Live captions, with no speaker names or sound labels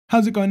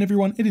How's it going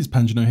everyone, it is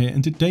Panjano here,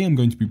 and today I'm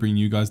going to be bringing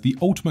you guys the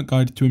ultimate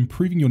guide to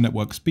improving your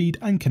network speed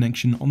and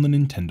connection on the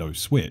Nintendo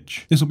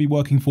Switch. This will be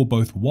working for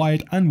both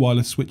wired and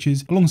wireless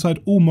switches,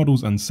 alongside all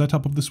models and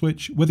setup of the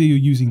Switch, whether you're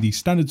using the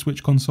standard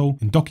Switch console,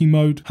 in docking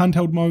mode,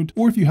 handheld mode,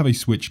 or if you have a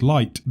Switch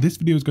LITE. This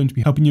video is going to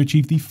be helping you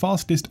achieve the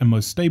fastest and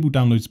most stable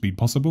download speed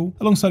possible,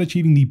 alongside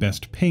achieving the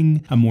best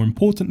ping, and more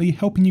importantly,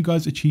 helping you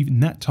guys achieve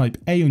NAT Type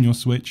A on your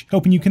Switch,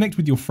 helping you connect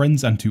with your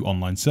friends and to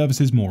online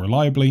services more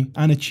reliably,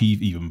 and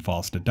achieve even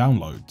faster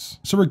downloads.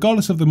 So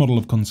regardless of the model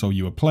of console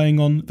you are playing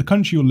on, the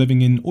country you're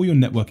living in, or your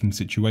networking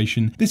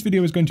situation, this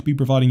video is going to be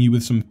providing you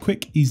with some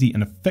quick, easy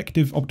and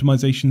effective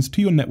optimizations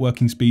to your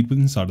networking speed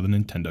within inside of the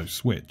Nintendo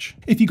Switch.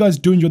 If you guys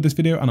do enjoy this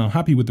video and are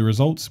happy with the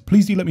results,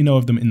 please do let me know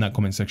of them in that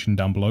comment section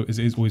down below, as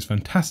it is always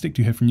fantastic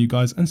to hear from you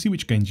guys and see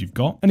which gains you've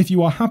got. And if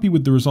you are happy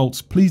with the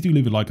results, please do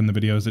leave a like on the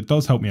video, as it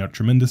does help me out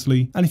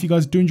tremendously. And if you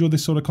guys do enjoy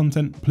this sort of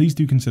content, please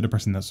do consider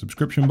pressing that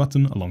subscription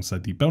button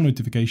alongside the bell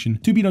notification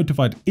to be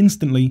notified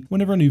instantly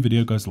whenever a new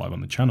video goes live on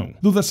the channel.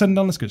 With all that said and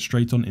done, let's get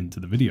straight on into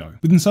the video.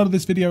 With inside of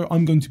this video,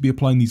 I'm going to be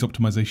applying these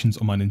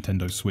optimizations on my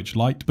Nintendo Switch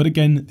LITE, but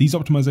again, these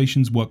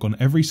optimizations work on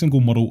every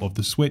single model of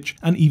the Switch,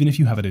 and even if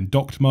you have it in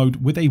docked mode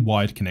with a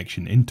wired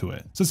connection into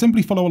it. So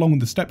simply follow along with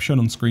the steps shown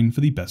on screen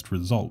for the best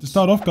results. To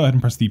start off, go ahead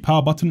and press the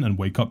power button and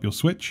wake up your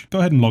Switch. Go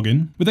ahead and log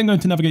in. We're then going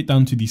to navigate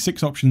down to the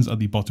 6 options at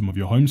the bottom of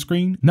your home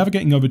screen,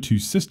 navigating over to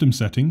System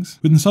Settings.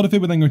 With inside of it,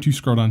 we're then going to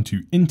scroll down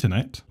to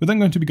Internet. We're then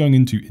going to be going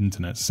into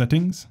Internet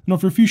Settings, and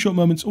after a few short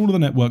moments, all of the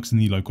networks in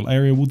the local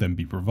area will then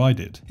be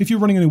provided. If you're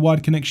running on a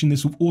wired connection,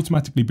 this will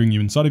automatically bring you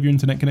inside of your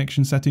internet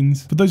connection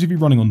settings. For those of you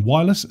running on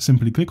wireless,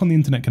 simply click on the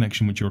internet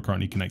connection which you're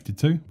currently connected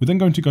to. We're then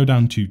going to go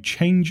down to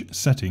Change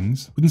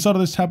Settings. With inside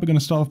of this tab, we're going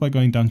to start off by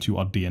going down to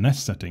our DNS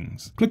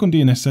settings. Click on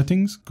DNS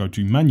settings, go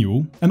to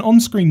Manual, and on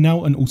screen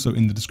now and also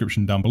in the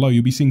description down below,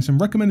 you'll be seeing some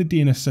recommended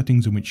DNS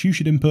settings in which you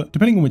should input.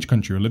 Depending on which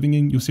country you're living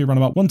in, you'll see around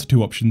about 1 to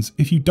 2 options.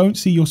 If you don't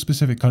see your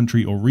specific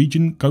country or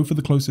region, go for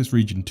the closest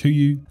region to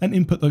you and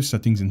input those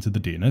settings into the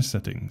DNS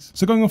settings.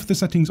 So going off the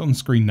settings on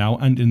screen now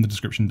and in the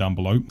description down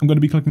below, I'm going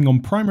to be clicking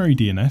on primary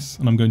DNS,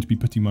 and I'm going to be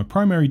putting my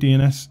primary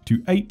DNS to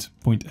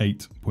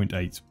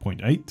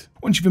 8.8.8.8.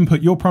 Once you've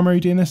input your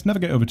primary DNS,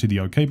 navigate over to the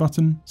OK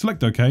button,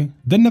 select OK,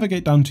 then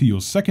navigate down to your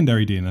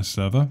secondary DNS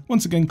server.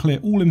 Once again, clear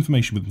all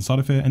information within inside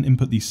of here and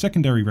input the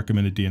secondary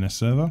recommended DNS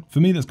server. For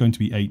me, that's going to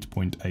be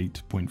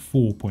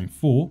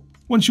 8.8.4.4.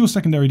 Once your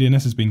secondary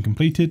DNS has been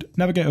completed,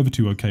 navigate over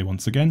to OK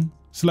once again.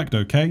 Select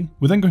OK.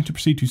 We're then going to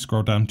proceed to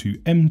scroll down to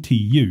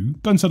MTU,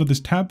 go inside of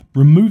this tab,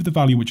 remove the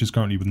value which is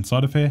currently within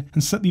inside of here,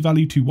 and set the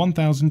value to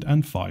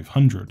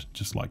 1500,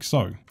 just like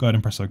so. Go ahead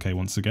and press OK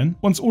once again.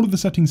 Once all of the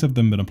settings have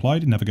then been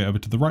applied, navigate over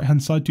to the right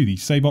hand side to the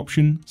Save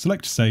option,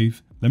 select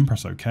Save, then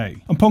press OK.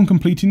 Upon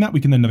completing that, we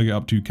can then navigate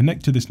up to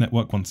Connect to this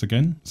network once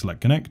again,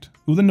 select Connect. It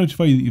will then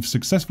notify you that you've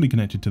successfully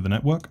connected to the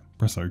network,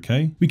 press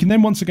OK. We can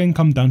then once again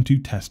come down to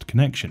Test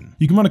Connection.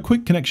 You can run a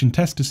quick connection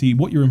test to see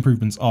what your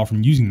improvements are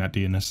from using that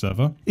DNS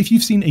server. If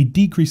you've seen a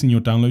decrease in your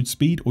download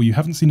speed, or you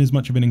haven't seen as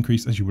much of an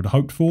increase as you would have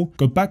hoped for,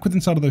 go back with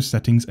inside of those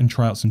settings and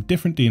try out some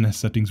different DNS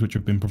settings which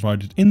have been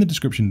provided in the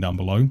description down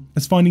below,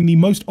 as finding the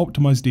most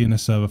optimized DNS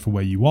server for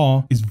where you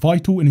are is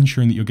vital in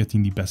ensuring that you're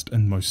getting the best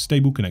and most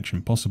stable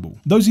connection possible.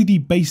 Those are the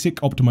basic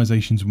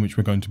optimizations in which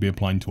we're going to be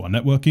applying to our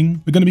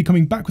networking. We're going to be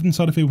coming back with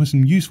inside of here with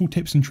some useful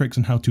tips and tricks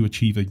on how to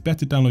achieve a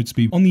better download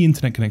speed on the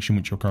internet connection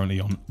which you're currently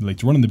on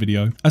later on in the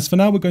video. As for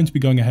now, we're going to be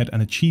going ahead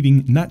and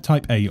achieving NAT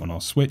Type A on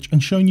our Switch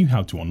and showing you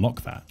how to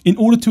unlock that. In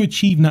order to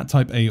achieve NAT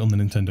Type A on the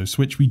Nintendo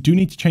Switch, we do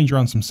need to change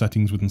around some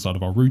settings with inside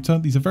of our router.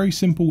 These are very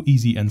simple,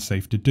 easy and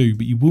safe to do,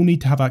 but you will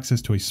need to have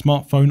access to a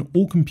smartphone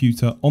or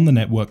computer on the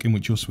network in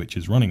which your Switch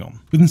is running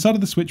on. With inside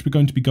of the Switch, we're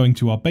going to be going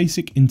to our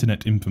basic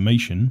internet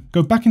information,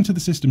 go back into the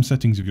system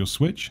settings of your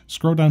Switch,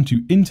 scroll down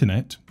to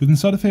Internet. With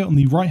inside of here on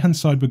the right hand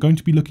side, we're going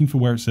to be looking for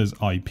where it says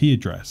IP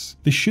address.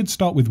 This should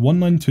start with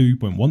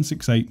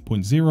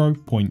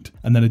 192.168.0.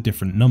 and then a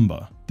different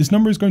number. This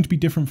number is going to be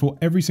different for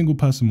every single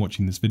person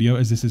watching this video,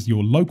 as this is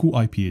your local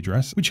IP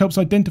address, which helps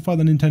identify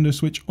the Nintendo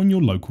Switch on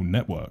your local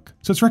network.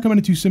 So it's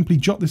recommended to simply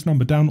jot this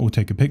number down or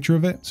take a picture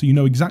of it so you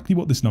know exactly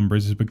what this number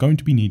is, as we're going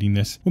to be needing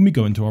this when we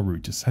go into our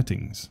router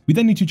settings. We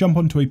then need to jump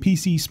onto a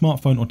PC,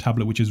 smartphone or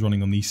tablet which is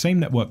running on the same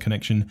network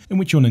connection in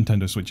which your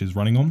Nintendo Switch is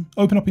running on.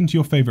 Open up into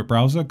your favorite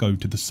browser, go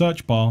to the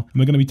search bar, and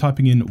we're going to be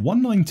typing in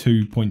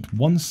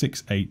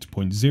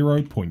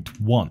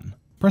 192.168.0.1.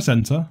 Press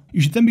enter. You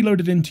should then be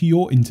loaded into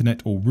your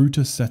internet or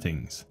router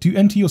settings. To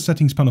enter your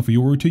settings panel for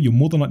your router, you're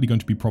more than likely going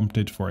to be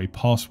prompted for a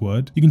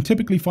password. You can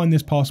typically find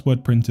this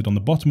password printed on the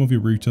bottom of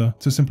your router,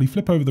 so simply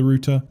flip over the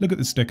router, look at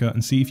the sticker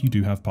and see if you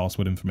do have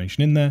password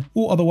information in there,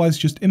 or otherwise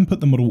just input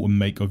the model and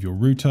make of your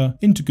router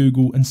into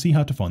Google and see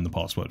how to find the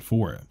password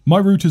for it. My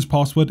router's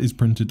password is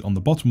printed on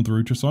the bottom of the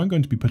router, so I'm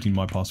going to be putting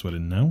my password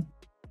in now.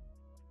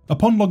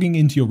 Upon logging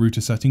into your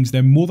router settings,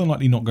 they're more than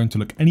likely not going to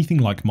look anything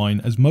like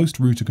mine, as most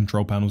router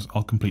control panels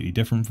are completely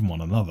different from one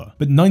another.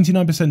 But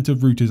 99% of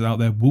routers out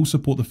there will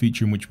support the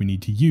feature in which we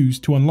need to use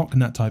to unlock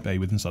NAT type A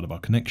with inside of our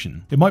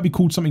connection. It might be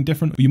called something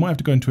different, or you might have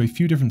to go into a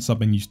few different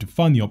submenus to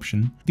find the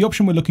option. The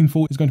option we're looking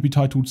for is going to be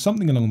titled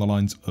something along the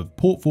lines of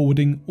port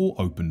forwarding or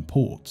open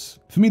ports.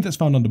 For me, that's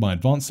found under my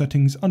advanced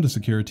settings, under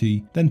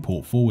security, then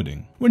port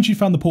forwarding. Once you've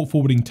found the port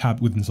forwarding tab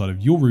within inside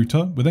of your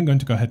router, we're then going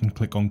to go ahead and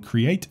click on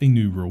create a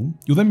new rule.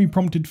 You'll then be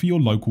prompted for your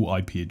local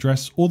IP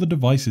address or the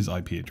device's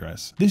IP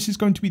address. This is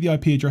going to be the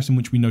IP address in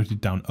which we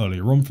noted down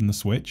earlier on from the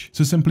switch.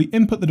 So simply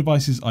input the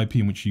device's IP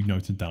in which you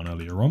noted down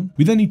earlier on.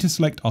 We then need to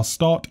select our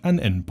start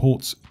and end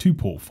ports to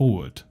port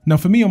forward. Now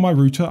for me on my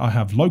router, I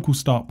have local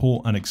start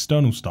port and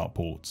external start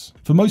ports.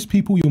 For most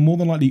people, you're more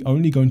than likely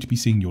only going to be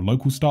seeing your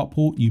local start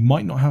port. You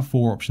might not have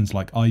 4 options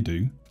like I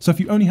do. So if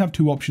you only have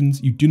 2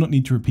 options, you do not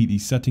need to repeat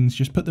these settings,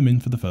 just put them in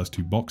for the first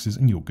 2 boxes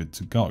and you're good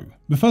to go.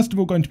 We're first of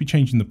all going to be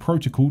changing the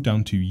protocol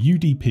down to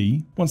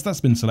UDP. Once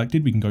that's been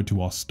selected, we can go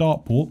to our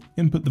start port,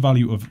 input the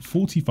value of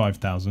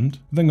 45,000.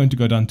 We're then going to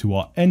go down to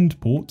our end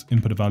port,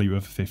 input a value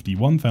of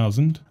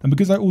 51,000. And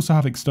because I also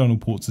have external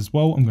ports as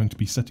well, I'm going to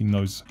be setting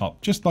those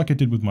up just like I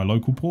did with my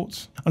local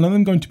ports. And I'm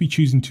then going to be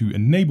choosing to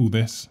enable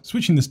this,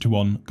 switching this to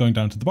on, going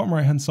down to the bottom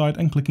right hand side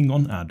and clicking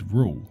on add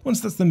rule.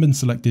 Once that's then been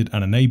selected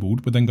and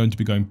enabled, we're then going to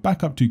be going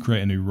back up to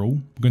create a new rule.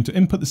 We're going to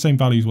input the same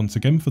values once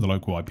again for the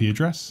local IP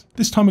address.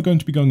 This time we're going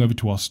to be going over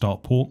to our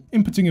start port,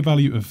 inputting a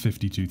value of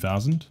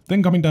 52,000,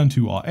 then coming down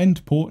to our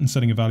end port and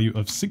setting a value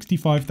of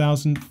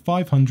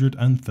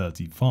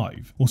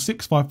 65,535 or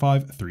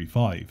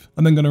 65535.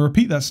 I'm then going to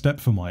repeat that step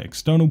for my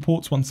external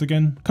ports once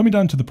again, coming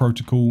down to the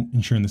protocol,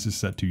 ensuring this is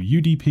set to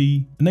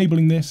UDP,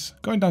 enabling this,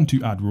 going down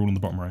to add rule on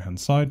the bottom right hand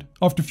side.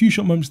 After a few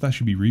short moments that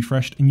should be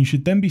refreshed and you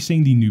should then be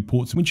seeing the new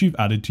ports which you've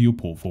added to your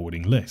port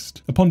forwarding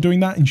list. Upon doing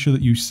that, ensure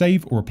that you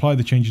save or apply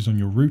the changes on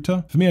your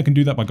router. For me, I can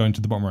do that by going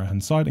to the bottom right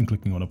hand side and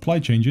clicking on apply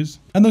changes,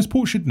 and those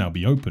ports should now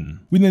be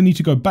open. We then need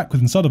to go back with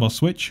inside of our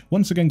switch,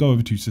 once again go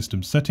over to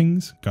system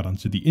settings, go down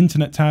to the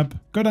internet tab,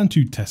 go down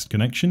to test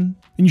connection,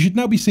 and you should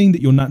now be seeing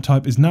that your NAT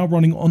type is now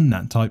running on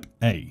NAT type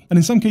A. And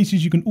in some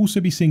cases, you can also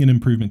be seeing an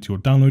improvement to your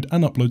download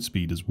and upload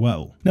speed as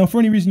well. Now, if for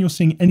any reason you're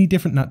seeing any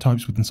different NAT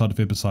types with inside of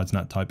here besides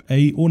NAT type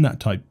A or NAT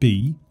type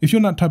B, if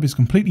your NAT type is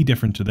completely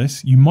different to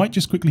this, you might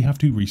just quickly have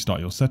to restart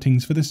your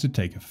settings for this to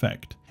take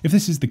effect. If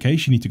this is the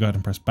case, you need to go ahead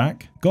and press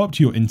back, go up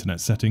to your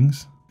internet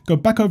settings, go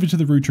back over to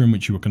the router in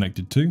which you were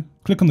connected to,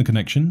 click on the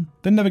connection,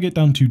 then navigate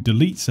down to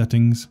delete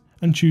settings,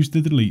 and choose to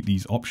delete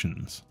these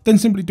options. Then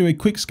simply do a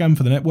quick scan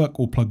for the network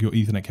or plug your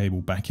Ethernet cable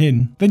back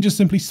in. Then just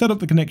simply set up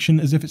the connection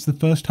as if it's the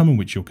first time in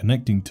which you're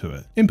connecting to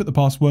it. Input the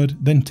password,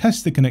 then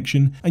test the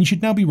connection, and you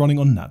should now be running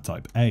on NAT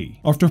type A.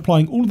 After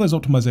applying all of those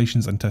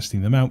optimizations and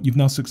testing them out, you've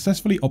now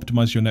successfully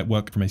optimized your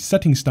network from a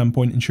settings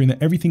standpoint, ensuring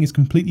that everything is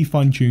completely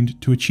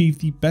fine-tuned to achieve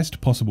the best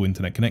possible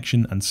internet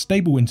connection and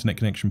stable internet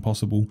connection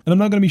possible. And I'm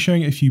now going to be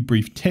sharing a few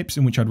brief tips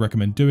in which I'd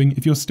recommend doing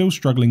if you're still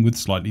struggling with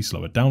slightly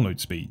slower download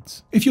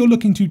speeds. If you're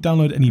looking to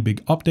download any big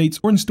updates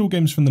or install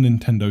games from the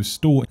Nintendo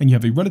store and you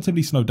have a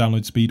relatively slow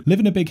download speed, live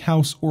in a big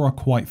house, or are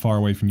quite far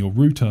away from your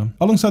router,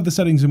 alongside the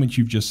settings in which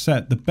you've just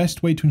set, the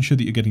best way to ensure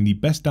that you're getting the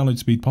best download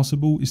speed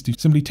possible is to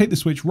simply take the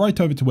switch right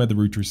over to where the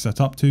router is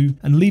set up to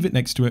and leave it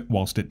next to it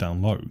whilst it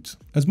downloads.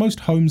 As most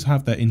homes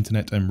have their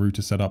internet and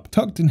router set up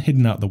tucked and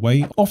hidden out the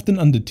way, often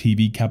under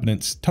TV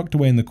cabinets, tucked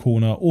away in the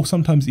corner, or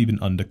sometimes even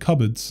under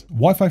cupboards,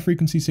 Wi-Fi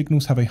frequency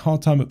signals have a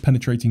hard time at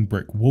penetrating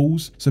brick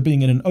walls, so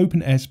being in an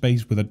open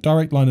airspace with a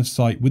direct line of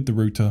sight with the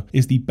router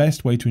is the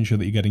best way to ensure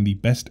that you're getting the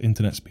best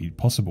internet speed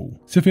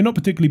possible. So if you're not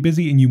particularly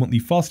busy and you want the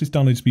fastest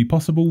download speed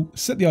possible,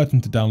 set the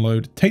item to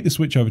download, take the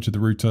switch over to the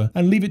router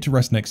and leave it to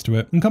rest next to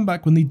it and come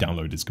back when the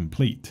download is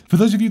complete. For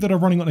those of you that are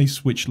running on a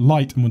switch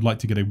LITE and would like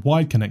to get a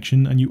wide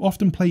connection and you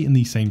often play in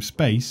the same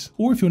space,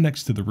 or if you're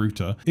next to the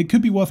router, it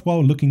could be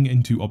worthwhile looking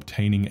into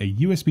obtaining a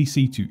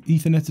USB-C to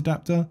Ethernet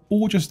adapter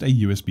or just a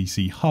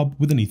USB-C hub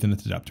with an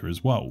Ethernet adapter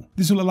as well.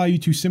 This will allow you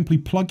to simply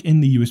plug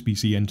in the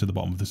USB-C end to the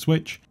bottom of the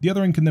switch. The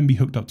other end can then be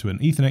hooked up to an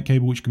Ethernet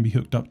cable which can be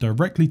hooked up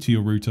directly to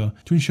your router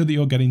to ensure that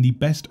you're getting the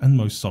best and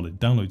most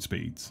solid download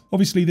speeds.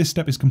 Obviously, this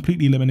step is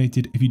completely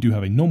eliminated if you do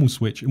have a normal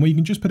switch and where you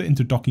can just put it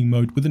into docking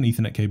mode with an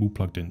Ethernet cable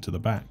plugged into the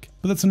back.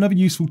 But that's another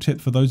useful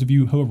tip for those of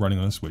you who are running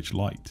on a switch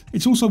LITE.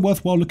 It's also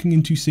worthwhile looking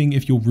into seeing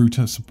if your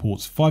router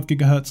supports 5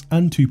 GHz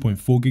and 2.4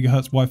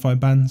 GHz Wi-Fi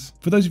bands.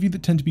 For those of you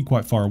that tend to be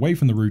quite far away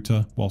from the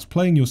router whilst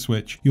playing your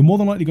switch, you're more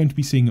than likely going to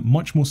be seeing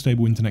much more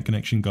stable internet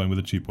connection going with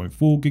a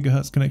 2.4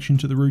 GHz connection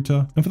to the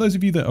router. And for those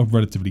of you that are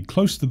relatively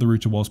close to the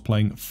router whilst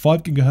playing,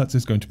 5 GHz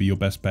is going to be your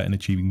best bet in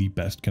achieving the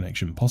best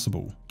connection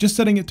possible. Just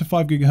setting it to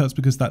 5 GHz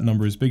because that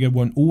number is bigger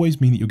won't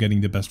always mean that you're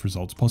getting the best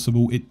results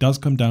possible. It does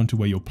come down to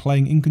where you're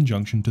playing in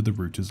conjunction to the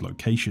router's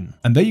location.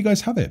 And there you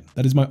guys have it.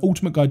 That is my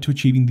ultimate guide to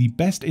achieving the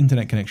best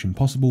internet connection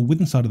possible with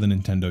inside of the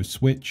Nintendo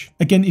Switch.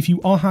 Again, if you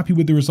are happy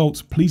with the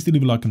results, please do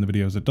leave a like on the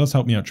videos. It does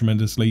help me out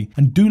tremendously.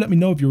 And do let me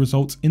know of your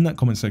results in that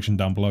comment section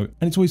down below.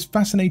 And it's always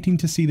fascinating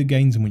to see the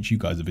gains in which you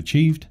guys have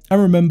achieved.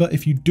 And remember,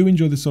 if you do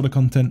enjoy this sort of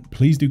content,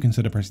 please do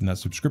consider pressing that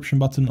subscription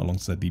button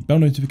alongside the bell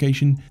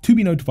notification to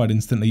be notified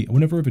instantly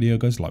whenever a video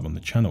goes live on the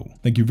channel.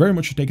 Thank you very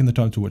much for taking the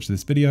time to watch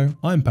this video.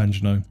 I'm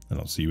Panjano, and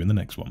I'll see you in the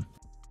next one.